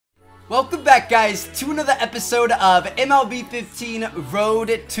Welcome back, guys, to another episode of MLB 15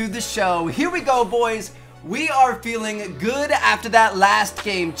 Road to the Show. Here we go, boys. We are feeling good after that last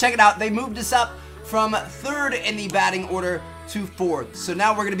game. Check it out. They moved us up from 3rd in the batting order to 4th. So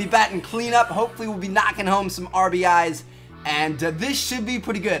now we're going to be batting cleanup. Hopefully, we'll be knocking home some RBIs. And this should be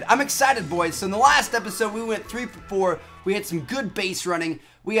pretty good. I'm excited, boys. So in the last episode, we went 3 for 4. We had some good base running.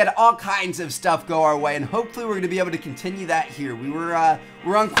 We had all kinds of stuff go our way, and hopefully we're going to be able to continue that here. We're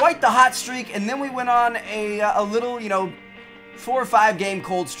on quite the hot streak, and then we went on a little, 4 or 5 game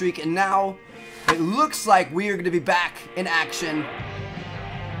cold streak, and now it looks like we are going to be back in action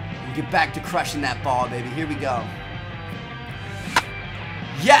and get back to crushing that ball, baby. Here we go.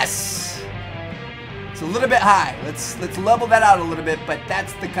 Yes! It's a little bit high. Let's level that out a little bit, but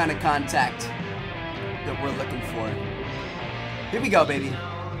that's the kind of contact that we're looking for. Here we go, baby.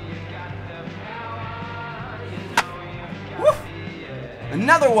 Woo!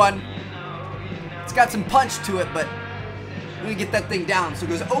 Another one. It's got some punch to it, but we're gonna get that thing down so it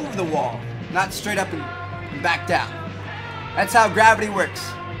goes over the wall, not straight up and back down. That's how gravity works.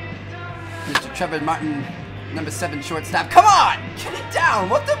 Mr. Trevor Martin, number 7 shortstop. Come on! Get it down!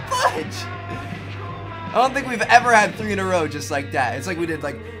 What the fudge? I don't think we've ever had 3 in a row just like that. It's like we did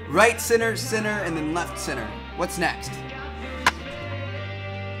like right center, center, and then left center. What's next?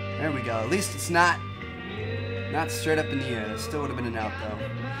 There we go. At least it's not straight up in the air. It still would have been an out, though.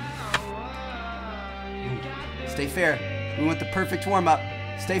 Stay fair. We want the perfect warm-up.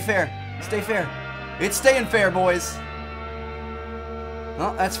 Stay fair. Stay fair. It's staying fair, boys.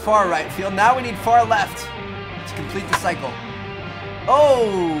 Well, that's far right field. Now we need far left to complete the cycle.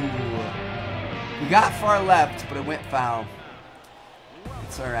 Oh! We got far left, but it went foul.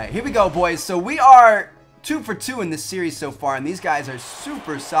 It's all right. Here we go, boys. So we are 2 for 2 in this series so far, and these guys are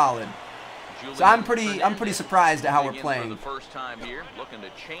super solid. So I'm pretty surprised at how we're playing.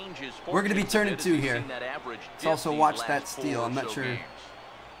 We're going to be turning 2 here. Let's also watch that steal. I'm not sure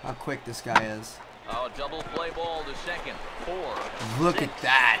how quick this guy is. Look at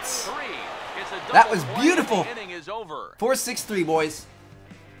that. That was beautiful. 4-6-3, boys.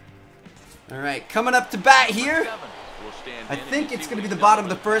 All right, coming up to bat here. I think it's going to be the bottom of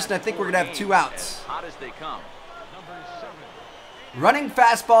the 1st, and I think we're going to have 2 outs. Running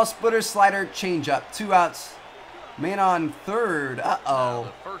fastball, splitter, slider, changeup. 2 outs. Man on 3rd.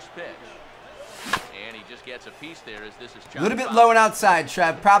 Uh-oh. A little bit low and outside,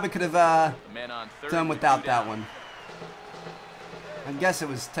 Trev. Probably could have done without that one. I guess it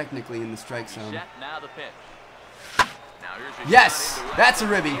was technically in the strike zone. Yes, that's a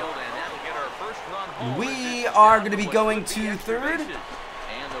ribby. We are going to be going to 3rd.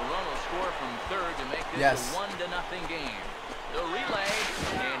 Yes.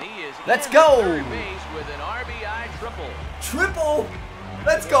 Let's go. Triple.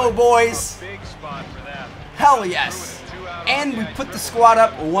 Let's go, boys. Hell yes. And we put the squad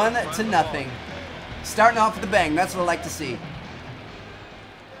up 1-0. Starting off with a bang. That's what I like to see.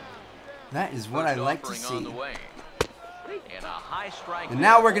 That is what I like to see. And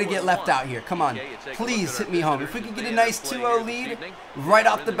now we're going to get left out here. Come on. Please hit me home. If we could get a nice 2-0 lead right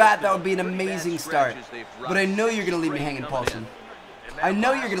off the bat, that would be an amazing start. But I know you're going to leave me hanging, Paulson. I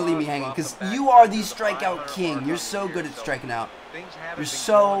know you're going to leave me hanging because you are the strikeout king. You're so good at striking out. You're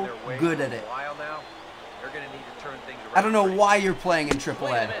so good at it. I don't know why you're playing in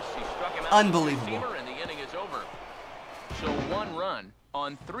AAA. Unbelievable. So 1 run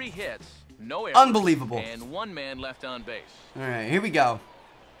on 3 hits. No errors, unbelievable. And 1 man left on base. All right, here we go.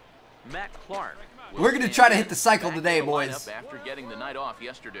 Matt Clark. We're going to try to hit the cycle today, boys. After getting the night off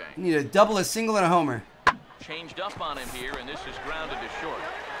yesterday. We need a double, a single, and a homer. Changed up on him here, and this is grounded to short.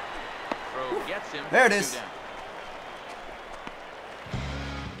 Throw gets him. There it is.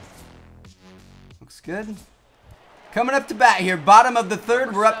 Looks good. Coming up to bat here, bottom of the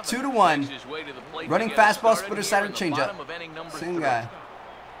 3rd. We're up 2-1. Running fastball, splitter, slider, changeup. Same guy.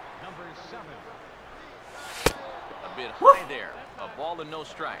 A bit high there. A ball and no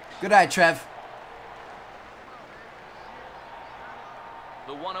strikes. Good eye, Trev.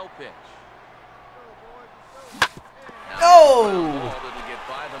 The 1-0 pitch. Oh! Get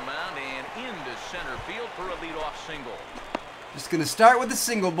by the mound and into center field for a leadoff single. Just gonna start with a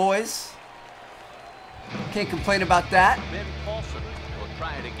single, boys. Can't complain about that. Ben Paulson will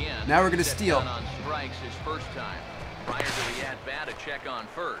try it again. Now we're gonna steal. On strikes his first time. Prior to the at-bat, a check on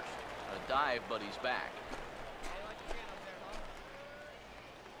first. A dive, but he's back.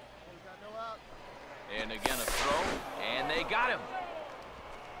 And again a throw, and they got him.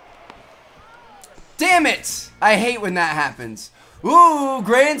 Damn it! I hate when that happens. Ooh,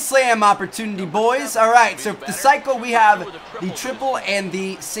 grand slam opportunity, boys. All right, so for the cycle, we have the triple and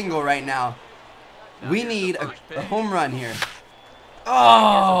the single right now. We need a home run here.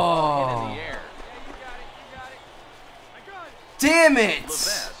 Oh. Damn it.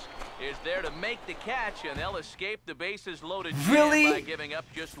 Is there to make the catch, and they'll escape the bases loaded really by giving up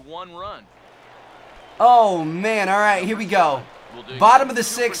just 1 run. Oh man, all right, here we go. Bottom of the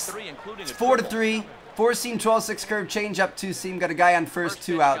 6th, it's 4-3. 4-seam, 12-6 curve, change up, 2-seam. Got a guy on first,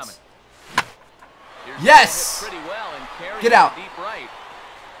 2 outs. Yes! Get out.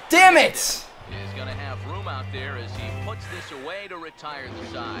 Damn it! Is going to have room out there as he puts this away to retire the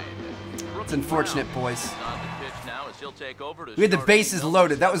side. It's unfortunate, boys. On the pitch now as he'll take over to We had the bases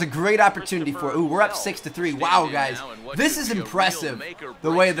loaded. That was a great opportunity for. Ooh, we're up 6-3. Wow, guys, this is impressive.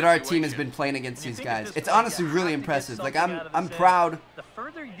 The way that our team has been playing against these guys, it's honestly really impressive. Like I'm proud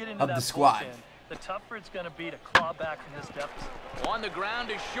of the squad. The tougher it's going to be to claw back from this deficit. On the ground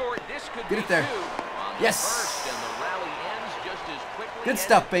is short. This could get it there. Yes. And the rally ends just as quickly. Good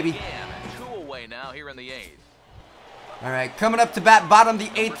stuff, baby. 2 away now here in the 8th. All right, coming up to bat, bottom of the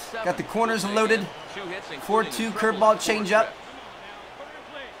 8th. Got the corners loaded. 4-2 curveball changeup.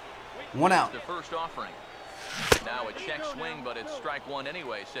 1 out. The first offering. Now a check swing, but it's strike 1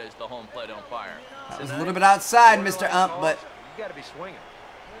 anyway, says the home plate umpire. That was a little bit outside, Mr. Ump, but you got to be swinging.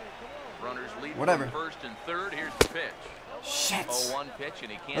 Runners lead whatever. First and third. Here's the pitch. Shit. 0-1 pitch,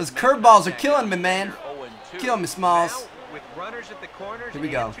 and he can't. Those curveballs are killing me, man. Kill me, Smalls. Now, with runners at the corners, here we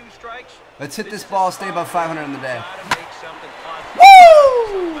go. 2 strikes, let's hit this ball, stay above 500 in the day.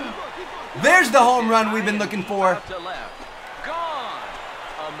 Woo! There's the home run we've been looking for.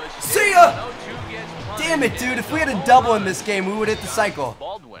 See ya! Damn it, dude. If we had a double in this game, we would hit the cycle.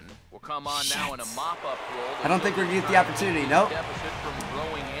 Baldwin will come on now in a mop-up role. I don't think we're going to get the opportunity. Nope. Deficit from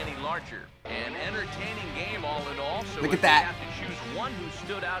growing any larger. An entertaining game all in all. So look at that.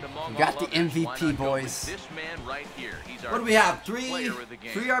 We got the MVP, boys. This man right here. What do we have? Three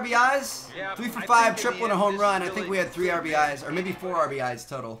RBIs? 3 for 5, triple and a home run. I think we had 3 RBIs, or maybe 4 RBIs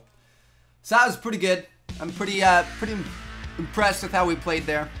total. So that was pretty good. I'm pretty impressed with how we played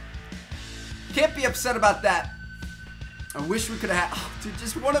there. Can't be upset about that. I wish we could have had, oh, dude,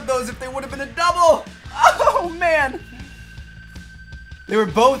 just one of those if they would have been a double. Oh, man. They were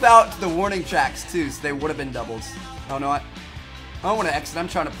both out to the warning tracks, too, so they would have been doubles. Oh, no, I don't want to exit. I'm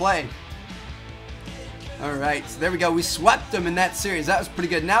trying to play. All right, so there we go. We swept them in that series. That was pretty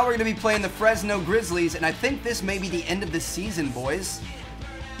good. Now we're going to be playing the Fresno Grizzlies, and I think this may be the end of the season, boys.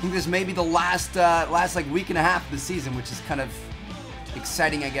 I think this may be the last like week and a half of the season, which is kind of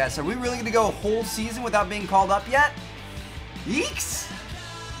exciting, I guess. Are we really going to go a whole season without being called up yet? Yeeks!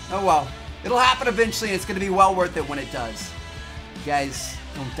 Oh, well. It'll happen eventually, and it's going to be well worth it when it does. You guys,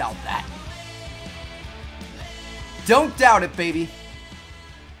 don't doubt that. Don't doubt it, baby.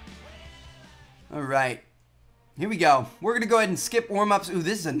 All right. Here we go. We're going to go ahead and skip warm-ups. Ooh,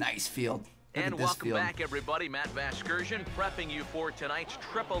 this is a nice field. Look and at this welcome field. back, everybody. Matt Vasgersian prepping you for tonight's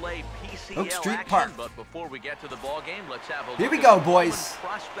AAA PCL Oak Street action. Park. But before we get to the ball game, let's have a Here look we at go, the boys.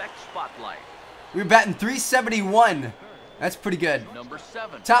 Prospect Spotlight. We were batting 371. That's pretty good. Number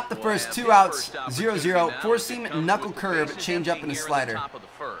 7. Top the first 2 outs, 0-0. 4-seam knuckle curve, change up and a slider.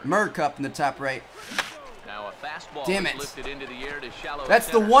 Merc up in the top right. Now a fastball damn it. lifted into the air to shallow That's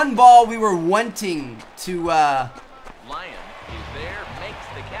the center. one ball we were wanting to Lion is there, makes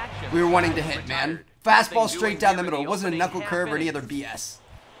the catch, and we were wanting to the side hit, is man. retired. Fastball Nothing straight doing down the here in middle. It wasn't a opening knuckle half curve or any inning. other BS.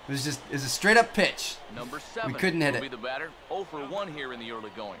 It was a straight up pitch. Number 7 We couldn't hit will it. Be the batter. 0 for 1 here in the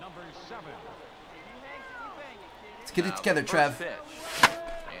early going. Let's get it Now, together, the Trev. first pitch.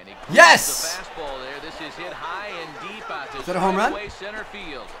 And he clears Yes! the fastball there. This is hit high and deep out to Is that a home run? straightaway center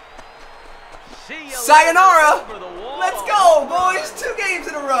field. See ya Sayonara! later, over the wall. Let's go, boys! 2 games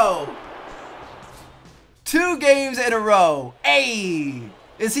in a row. 2 games in a row. Hey!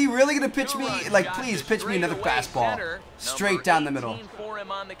 Is he really going to pitch me? Like, please pitch me another fastball. Straight down the middle. For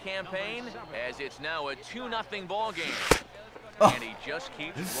him on the campaign, as it's now a 2-0 ball game. Oh. And he just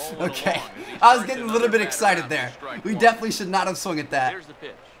keeps rolling Okay. along as he I was starts getting a another little bit batter excited out there. for strike We 1. definitely should not have swung at that. Here's the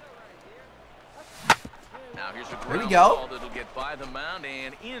pitch. Now here's a There we ground go. ball that'll get by the mound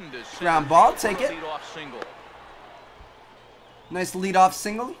and into center Ground ball, field take for a it. leadoff single. Nice leadoff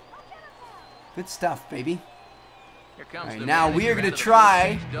single. Good stuff, baby. Here comes All right, the now manager we are gonna out of the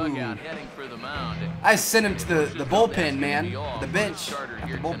try- first base dugout, heading for the mound. I sent him to the bullpen, That's man. gonna be all The for bench. starter Not the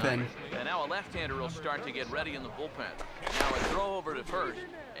here bullpen. tonight. And now a left-hander will start to get ready in the bullpen. Now a throw over to first,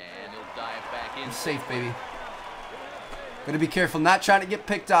 and he'll dive back in. Safe, baby. Gotta be careful, not trying to get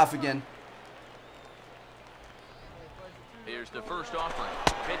picked off again. Here's the first offering.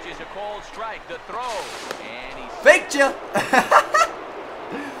 Pitch is a cold strike. The throw, and he's Faked ya!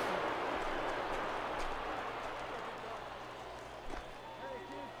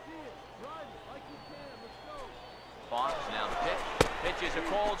 Pitch is a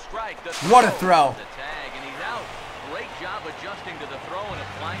cold strike. What a throw. The tag, and he's out. Great job adjusting to the throw and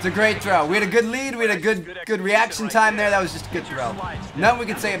applying. It's a great throw. We had a good lead. We had a good reaction time there. That was just a good throw. Nothing we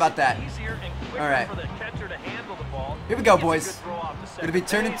can say about that. All right. Here we go, boys. Gonna be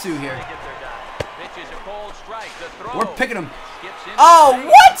turning 2 here. Pitch is a cold strike. The throw. We're picking him. Oh,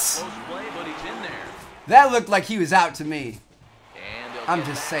 what? Close play, but he's in there. That looked like he was out to me. And they'll I'm get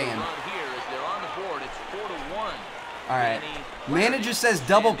just back saying. to run here as they're on the board. It's 4-1. All right. Manager says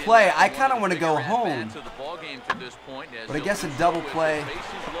double play. I kind of want to go home. But I guess a double play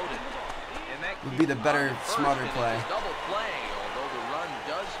would be the better, smarter play. Double play, although the run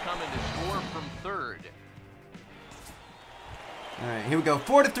does come into score from third. All right, here we go.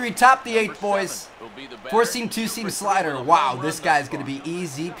 4-3, top the 8th, boys. 4-seam, 2-seam slider. Wow, this guy's going to be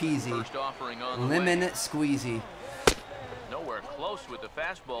easy peasy. Lemon squeezy. Nowhere close with the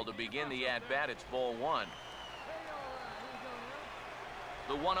fastball to begin the at-bat. It's ball 1.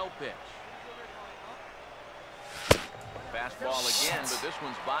 The 1-0 pitch. Fastball again, but this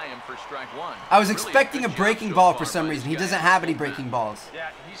one's by him for strike 1. I was expecting a breaking ball for some reason. He doesn't have any breaking balls. Yeah,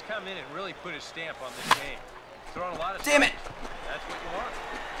 he's come in and really put his stamp on this game. Throwing a lot of Damn it! That's what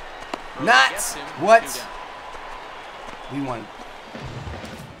you want. Nuts! What? We won.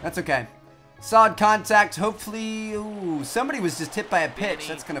 That's okay. Solid contact. Hopefully, ooh, somebody was just hit by a pitch.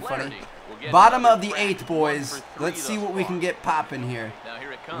 That's kind of funny. Bottom of the 8th, boys. Let's see what we can get popping here.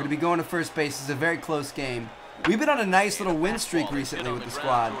 We're going to be going to first base. This is a very close game. We've been on a nice little win streak recently with the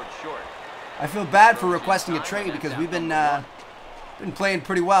squad. I feel bad for requesting a trade because we've been playing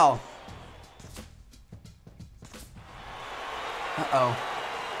pretty well. Uh-oh.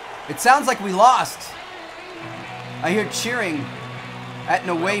 It sounds like we lost. I hear cheering at an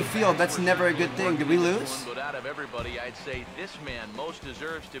away field. That's never a good thing. Did we lose?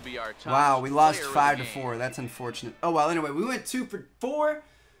 Wow, we lost 5-4. That's unfortunate. Oh, well, anyway, we went 2 for 4.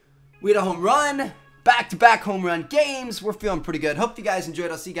 We had a home run. Back-to-back home run games. We're feeling pretty good. Hope you guys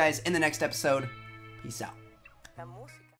enjoyed. I'll see you guys in the next episode. Peace out.